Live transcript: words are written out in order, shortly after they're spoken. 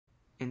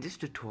In this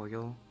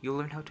tutorial, you'll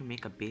learn how to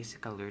make a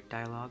basic alert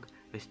dialog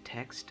with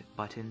text,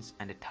 buttons,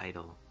 and a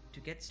title. To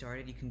get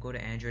started, you can go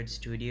to Android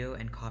Studio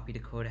and copy the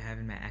code I have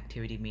in my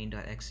activity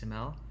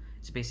main.xml.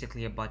 It's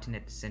basically a button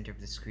at the center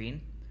of the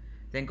screen.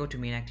 Then go to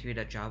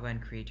mainActivity.java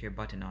and create your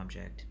button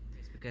object.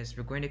 Because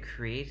we're going to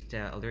create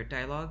the alert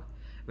dialog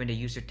when the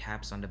user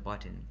taps on the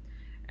button.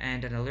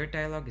 And an alert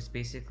dialog is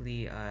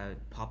basically a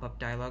pop-up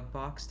dialog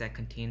box that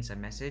contains a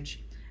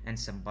message and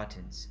some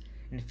buttons.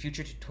 In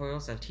future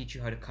tutorials, I'll teach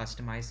you how to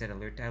customize that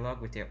alert dialog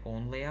with your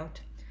own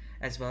layout,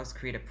 as well as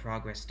create a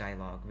progress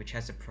dialog, which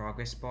has a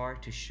progress bar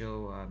to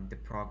show the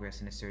progress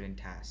in a certain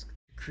task.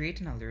 To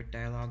create an alert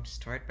dialog,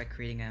 start by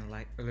creating an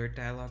alert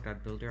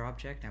dialog.builder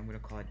object. I'm going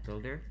to call it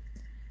builder.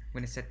 I'm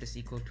going to set this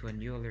equal to a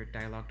new alert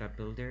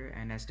dialog.builder,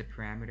 and as the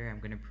parameter, I'm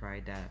going to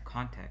provide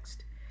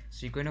context.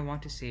 So you're going to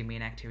want to say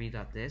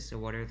mainActivity.this, or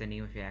whatever the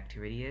name of your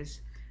activity is,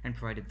 and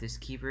provide this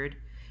keyword.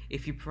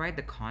 If you provide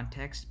the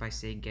context by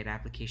saying get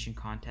application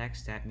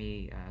context, that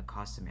may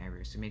cause some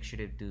errors, so make sure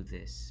to do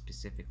this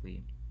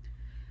specifically.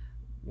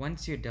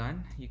 Once you're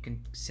done, you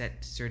can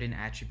set certain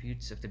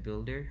attributes of the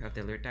builder, of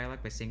the alert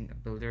dialog, by saying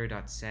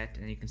builder.set,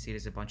 and you can see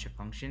there's a bunch of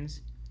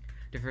functions.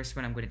 The first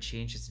one I'm going to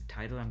change is the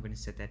title. I'm going to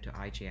set that to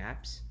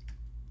IJApps.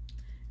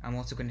 I'm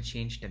also going to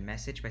change the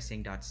message by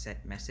saying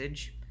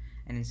 .setMessage,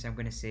 and then so I'm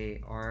going to say,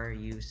 are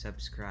you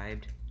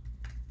subscribed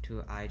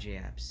to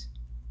IJApps?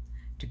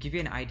 To give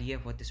you an idea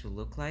of what this will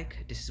look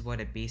like, this is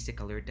what a basic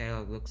alert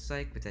dialog looks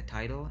like with a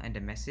title and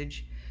a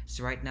message.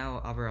 So right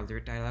now our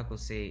alert dialog will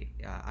say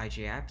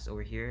IJApps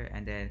over here,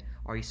 and then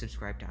are you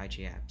subscribed to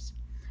IJApps?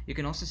 You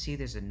can also see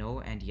there's a no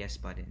and yes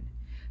button.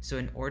 So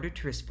in order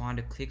to respond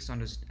to clicks on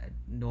those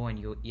no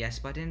and yes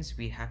buttons,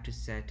 we have to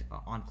set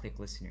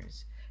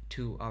onClickListeners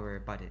to our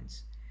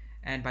buttons.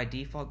 And by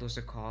default, those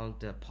are called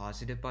the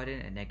positive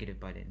button and negative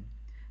button.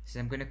 So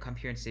I'm going to come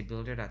here and say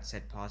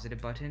builder.setPositive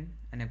button,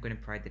 and I'm going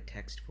to provide the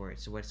text for it.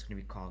 So what it's going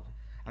to be called,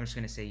 I'm just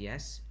going to say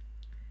yes.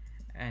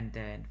 And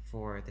then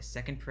for the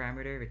second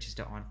parameter, which is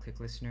the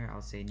onClickListener,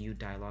 I'll say new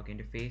dialog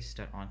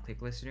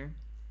interface.onClickListener.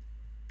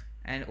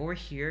 And over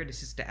here,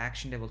 this is the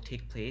action that will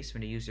take place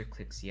when the user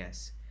clicks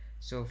yes.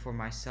 So for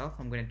myself,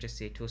 I'm going to just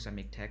say toolsum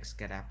make text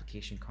get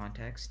application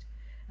context,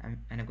 and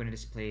I'm going to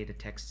display the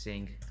text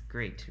saying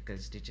great,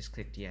 because they just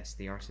clicked yes,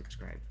 they are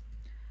subscribed.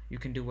 You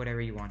can do whatever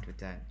you want with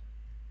that.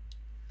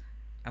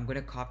 I'm going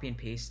to copy and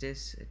paste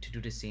this to do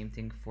the same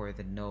thing for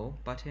the no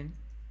button,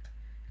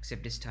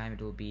 except this time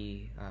it will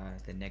be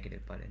the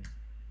negative button.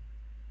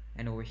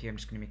 And over here I'm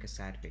just going to make a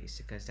sad face,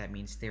 because that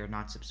means they are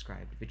not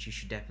subscribed, which you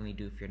should definitely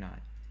do if you're not.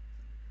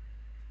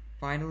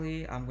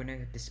 Finally, I'm going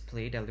to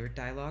display the alert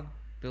dialog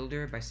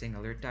builder by saying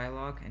alert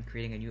dialog and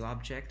creating a new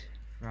object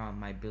from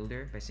my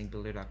builder by saying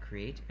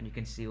builder.create, and you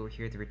can see over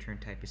here the return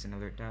type is an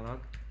alert dialog.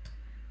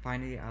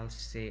 Finally, I'll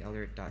say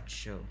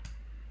alert.show,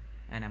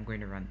 and I'm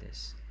going to run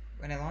this.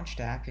 When I launch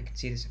the app, you can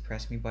see there's a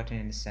press me button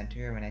in the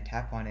center, and when I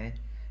tap on it,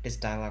 this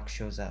dialog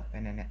shows up,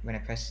 and then when I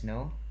press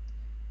no,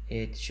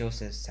 it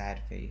shows a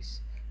sad face.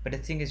 But the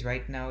thing is,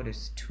 right now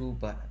there's two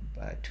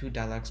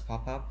dialogs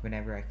pop up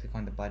whenever I click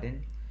on the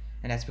button,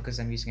 and that's because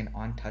I'm using an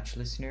on-touch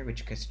listener,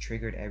 which gets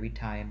triggered every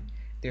time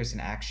there's an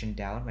action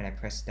down when I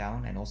press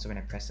down, and also when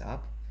I press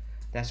up.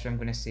 That's where I'm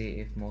going to say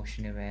if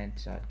motion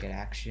event get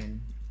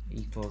action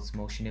equals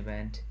motion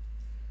event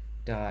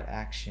dot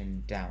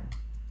action down.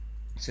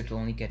 So it'll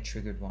only get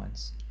triggered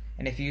once.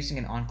 And if you're using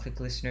an on-click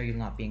listener, you'll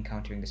not be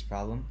encountering this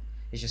problem.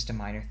 It's just a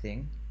minor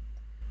thing.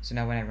 So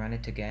now when I run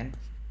it again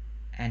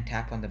and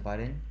tap on the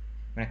button,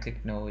 when I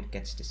click no, it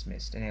gets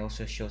dismissed. And it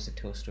also shows the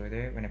toast over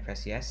there. When I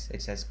press yes,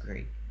 it says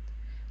great.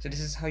 So this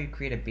is how you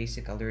create a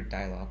basic alert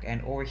dialog.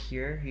 And over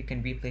here, you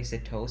can replace the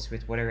toast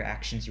with whatever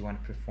actions you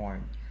want to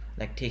perform,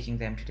 like taking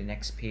them to the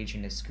next page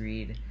in the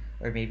screen,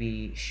 or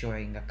maybe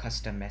showing a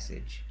custom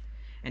message.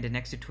 In the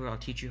next tutorial, I'll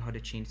teach you how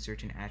to change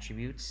certain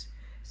attributes,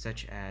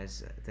 such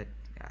as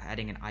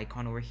adding an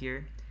icon over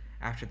here.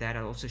 After that,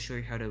 I'll also show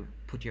you how to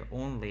put your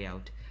own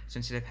layout. So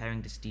instead of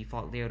having this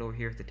default layout over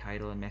here with the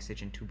title and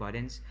message and two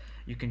buttons,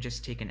 you can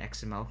just take an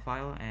XML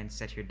file and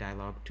set your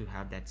dialog to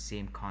have that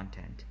same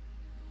content.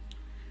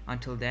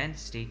 Until then,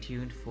 stay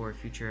tuned for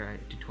future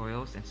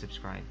tutorials and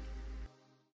subscribe.